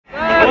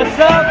What's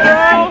up,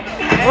 bro?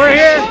 We're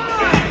here.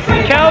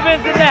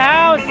 Calvin's in the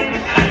house.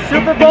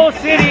 Super Bowl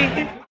City.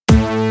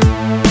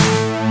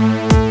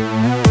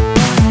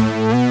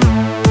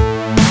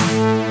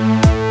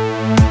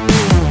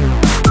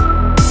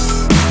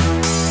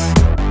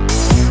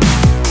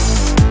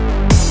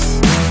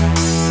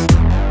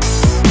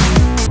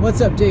 What's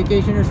up,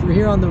 Jaycationers? We're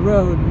here on the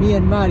road, me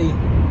and Mari,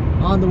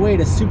 on the way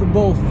to Super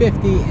Bowl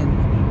 50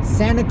 in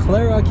Santa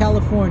Clara,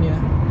 California.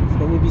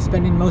 But we'll be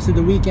spending most of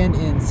the weekend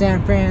in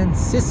San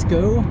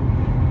Francisco.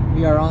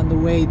 We are on the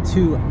way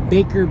to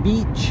Baker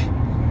Beach,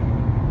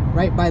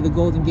 right by the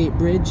Golden Gate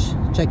Bridge.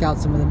 Check out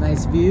some of the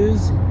nice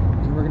views.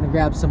 And we're gonna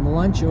grab some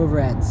lunch over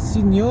at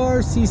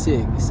Señor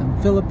Sisig,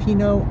 some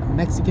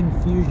Filipino-Mexican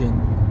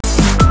fusion.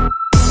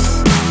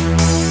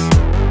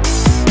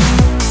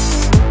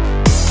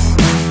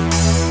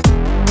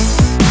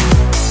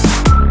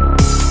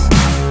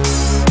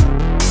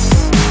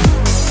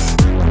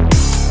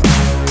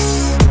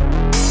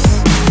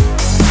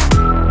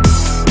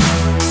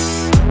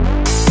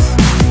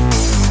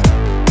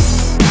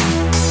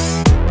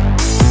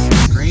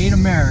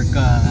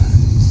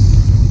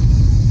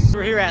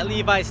 We're here at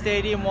Levi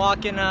Stadium,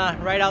 walking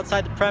right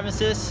outside the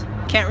premises.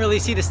 Can't really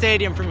see the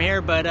stadium from here,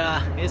 but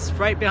it's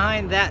right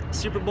behind that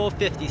Super Bowl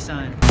 50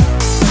 sign.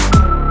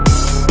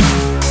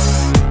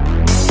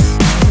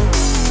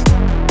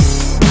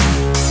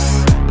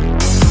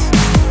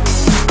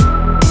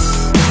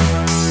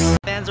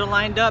 Fans are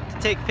lined up to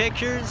take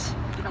pictures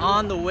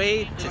on the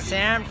way to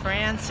San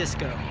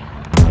Francisco.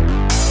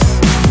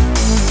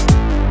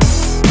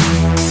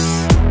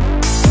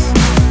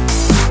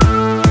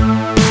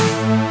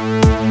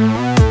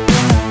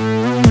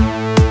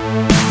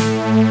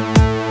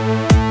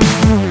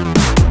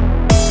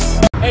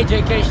 Hey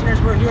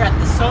Jaycationers, we're here at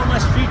the Soma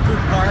Street Food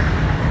Park.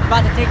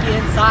 About to take you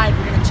inside.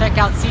 We're going to check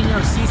out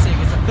Señor Sisig.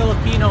 It's a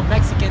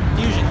Filipino-Mexican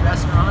fusion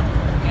restaurant.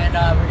 And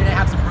we're going to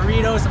have some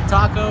burritos, some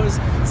tacos,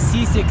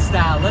 Sisig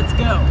style. Let's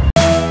go.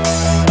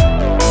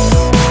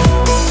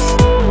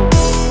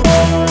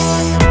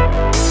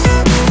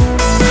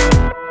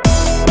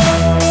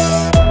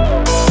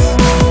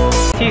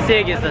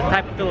 Sisig is a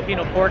type of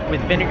Filipino pork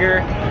with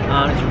vinegar.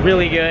 It's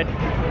really good.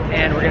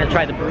 And we're gonna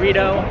try the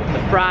burrito, the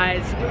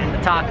fries, and the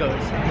tacos.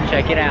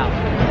 Check it out.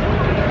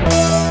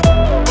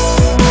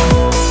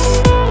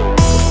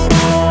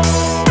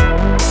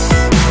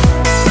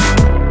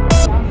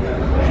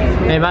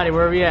 Hey Mari,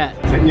 where are we at?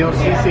 Señor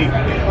Sisig.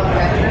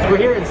 We're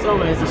here in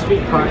Soma. It's a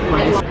street park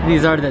place.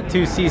 These are the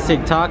two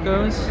Sisig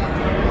tacos.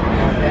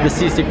 The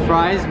Sisig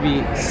fries,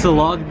 we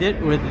slogged it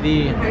with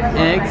the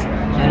eggs.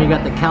 And we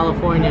got the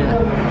California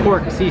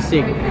pork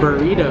Sisig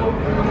burrito.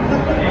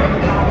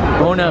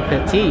 Bon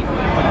appetit.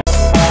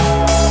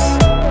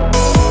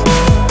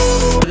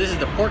 This is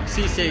the pork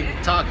Sisig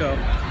taco.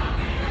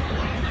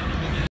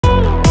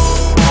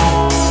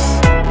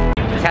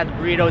 Just had the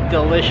burrito,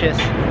 delicious.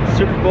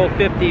 Super Bowl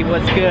 50,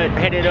 what's good?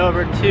 Headed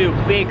over to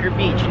Baker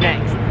Beach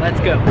next. Let's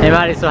go. Hey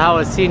buddy, so how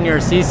was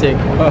Señor Sisig?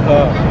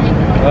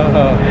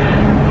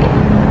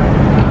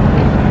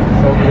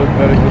 So good,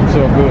 very good,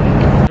 so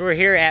good. We're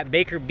here at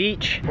Baker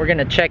Beach. We're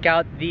gonna check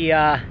out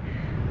the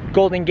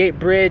Golden Gate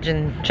Bridge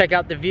and check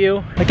out the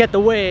view. Look at the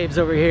waves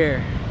over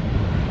here.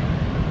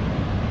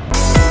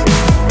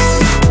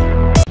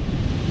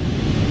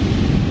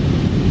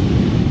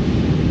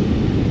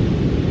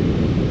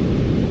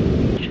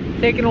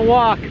 Taking a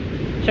walk.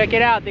 Check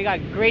it out. They got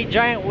great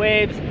giant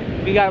waves.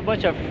 We got a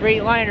bunch of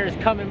freight liners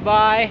coming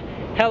by,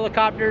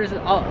 helicopters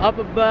up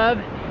above,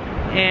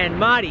 and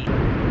Mari.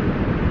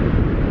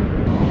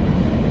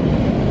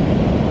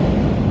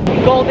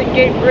 Golden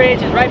Gate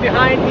Bridge is right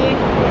behind me.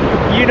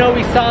 You know,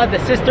 we saw the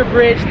sister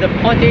bridge, the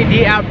Ponte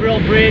de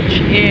Abril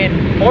Bridge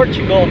in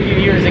Portugal a few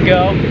years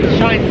ago. It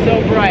shines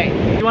so bright.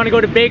 You want to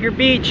go to Baker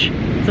Beach?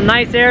 It's a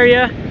nice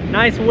area,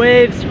 nice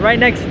waves right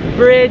next to the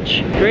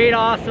bridge. Great,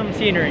 awesome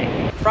scenery.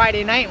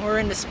 Friday night we're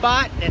in the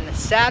spot, and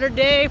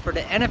Saturday for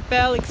the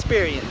NFL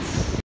experience.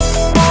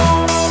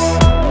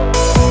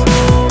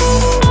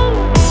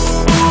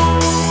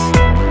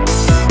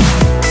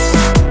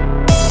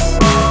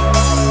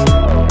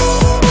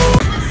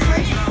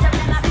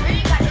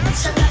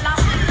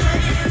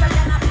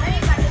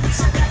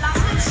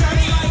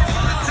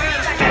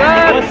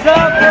 What's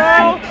up,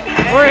 bro?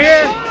 We're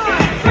here.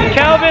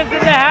 Calvin's in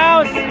the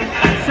house.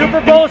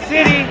 Super Bowl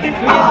City.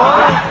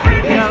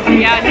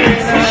 We out here in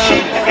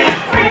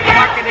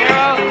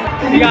Embarcadero.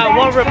 We got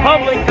One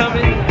Republic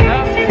coming.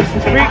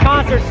 3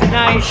 concerts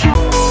tonight.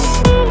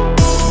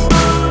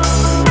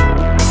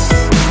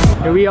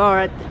 Here we are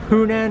at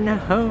Hunan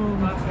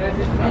Home.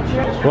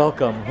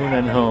 Welcome,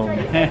 Hunan Home.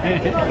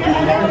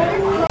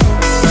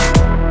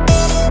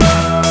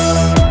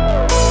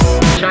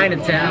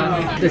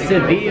 Chinatown, the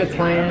Sevilla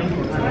clan.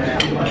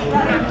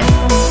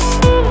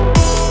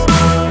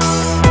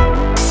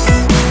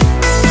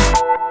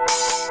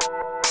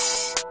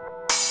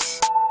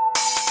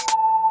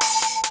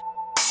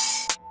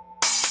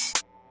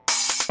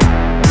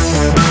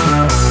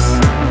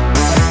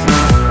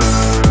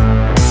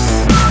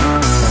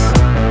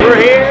 We're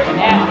here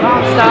at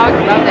Comstock,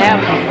 about to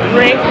have a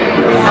drink.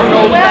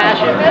 old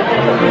fashioned.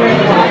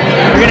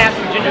 We're gonna have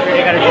some ginger beer,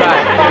 you gotta try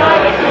it.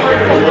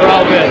 We're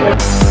all good.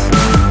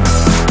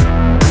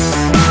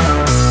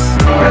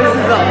 This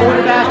is an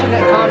old fashioned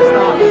at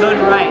Comstock, done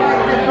right.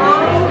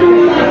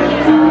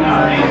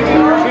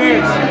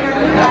 Cheers.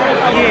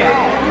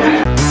 Yeah.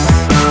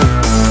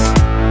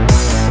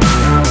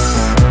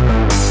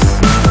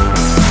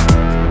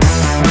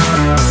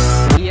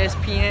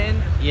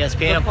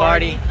 ESPN the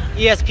Party.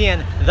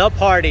 ESPN the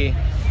Party.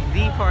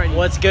 The Party.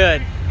 What's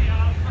good?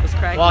 What's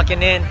cracking?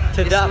 Walking in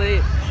to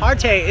the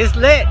party. It's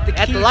lit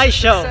at the light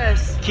show.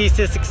 Keys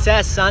to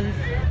success, son.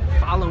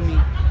 Follow me.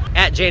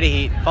 At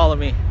Jaycation. Follow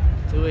me.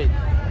 Do it.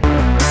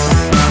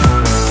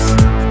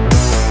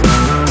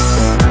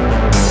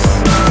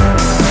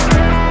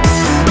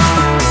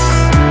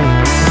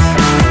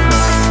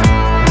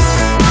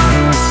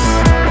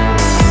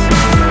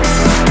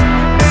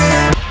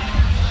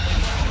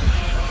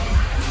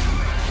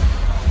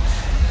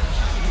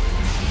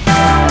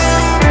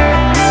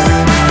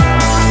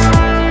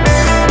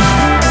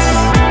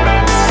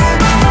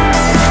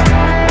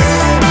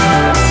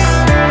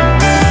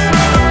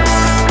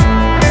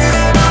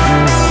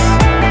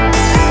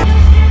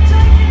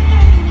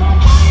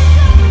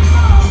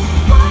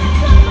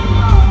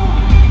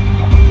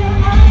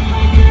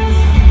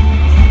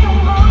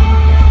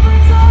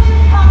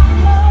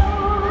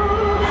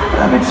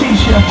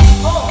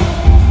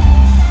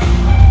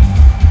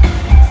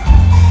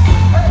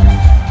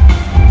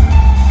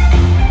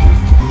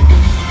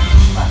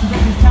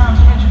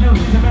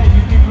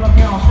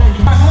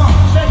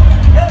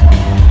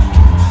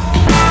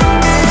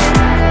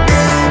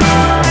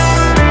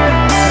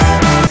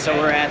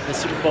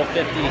 Super Bowl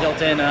 50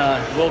 Hilton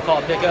will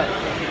call pickup,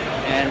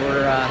 and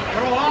we're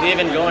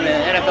leaving, going to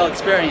an NFL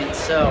experience,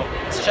 so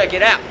let's check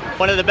it out.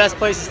 One of the best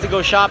places to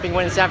go shopping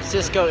when in San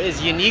Francisco is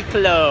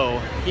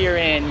Uniqlo here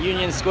in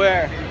Union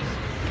Square.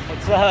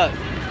 What's up?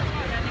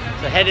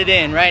 So headed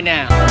in right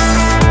now.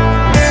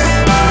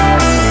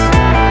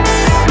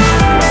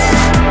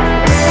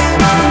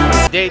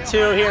 Day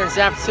 2 here in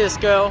San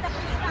Francisco.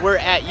 We're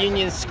at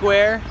Union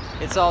Square.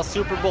 It's all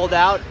Super Bowled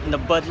out in the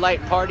Bud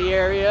Light party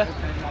area.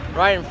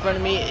 Right in front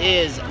of me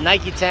is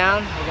Nike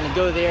Town. We're gonna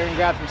go there and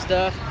grab some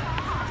stuff.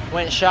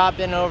 Went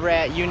shopping over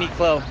at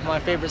Uniqlo, my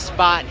favorite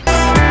spot.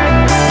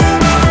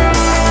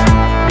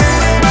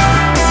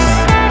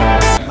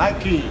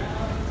 Nike.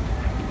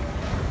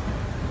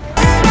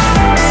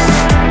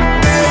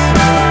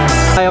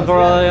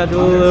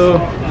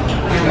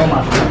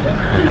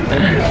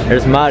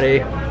 There's Mari.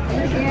 We're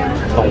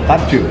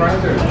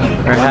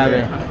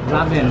having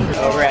ramen.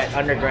 Over at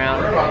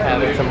Underground,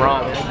 having some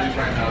ramen.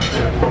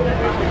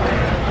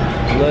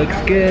 Looks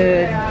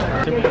good.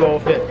 Super Bowl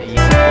 50.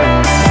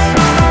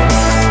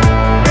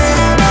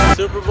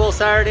 Super Bowl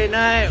Saturday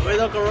night with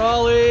Uncle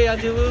Raleigh,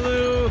 Auntie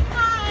Lulu,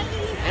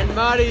 and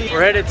Madi.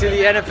 We're headed to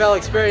the NFL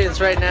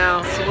experience right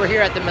now. So we're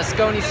here at the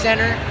Moscone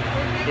Center.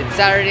 It's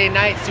Saturday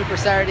night, Super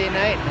Saturday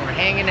night, and we're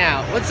hanging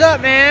out. What's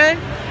up, man?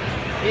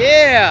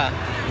 Yeah.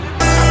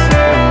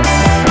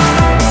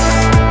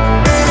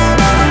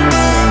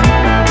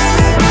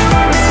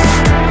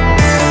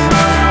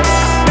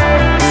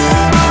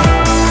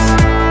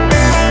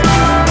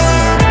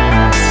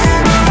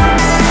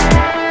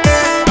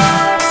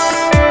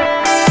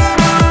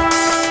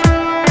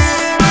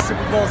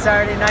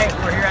 Saturday night,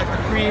 we're here at the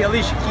free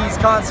Alicia Keys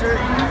concert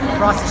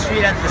across the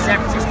street at the San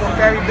Francisco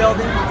Ferry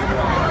building.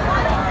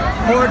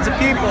 Hordes of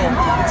people.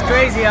 It's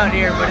crazy out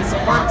here, but it's a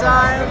fun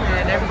time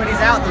and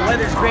everybody's out. The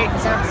weather's great in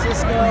San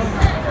Francisco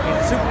and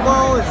the Super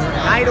Bowl is a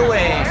night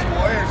away.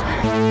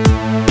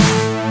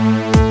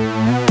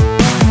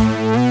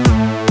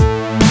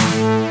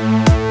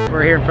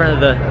 We're here in front of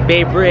the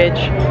Bay Bridge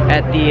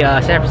at the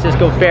San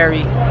Francisco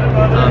Ferry,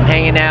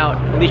 hanging out.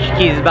 Alicia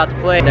Keys is about to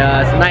play. It's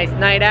a nice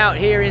night out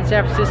here in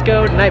San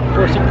Francisco, the night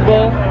before Super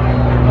Bowl.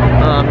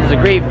 There's a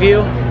great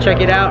view. Check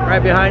it out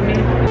right behind me.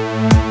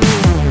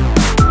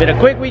 Been a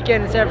quick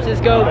weekend in San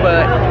Francisco,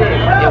 but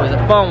it was a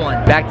fun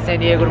one. Back to San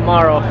Diego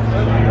tomorrow,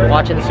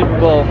 watching the Super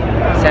Bowl,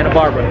 Santa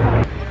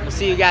Barbara. We'll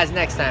see you guys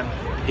next time.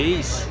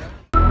 Peace.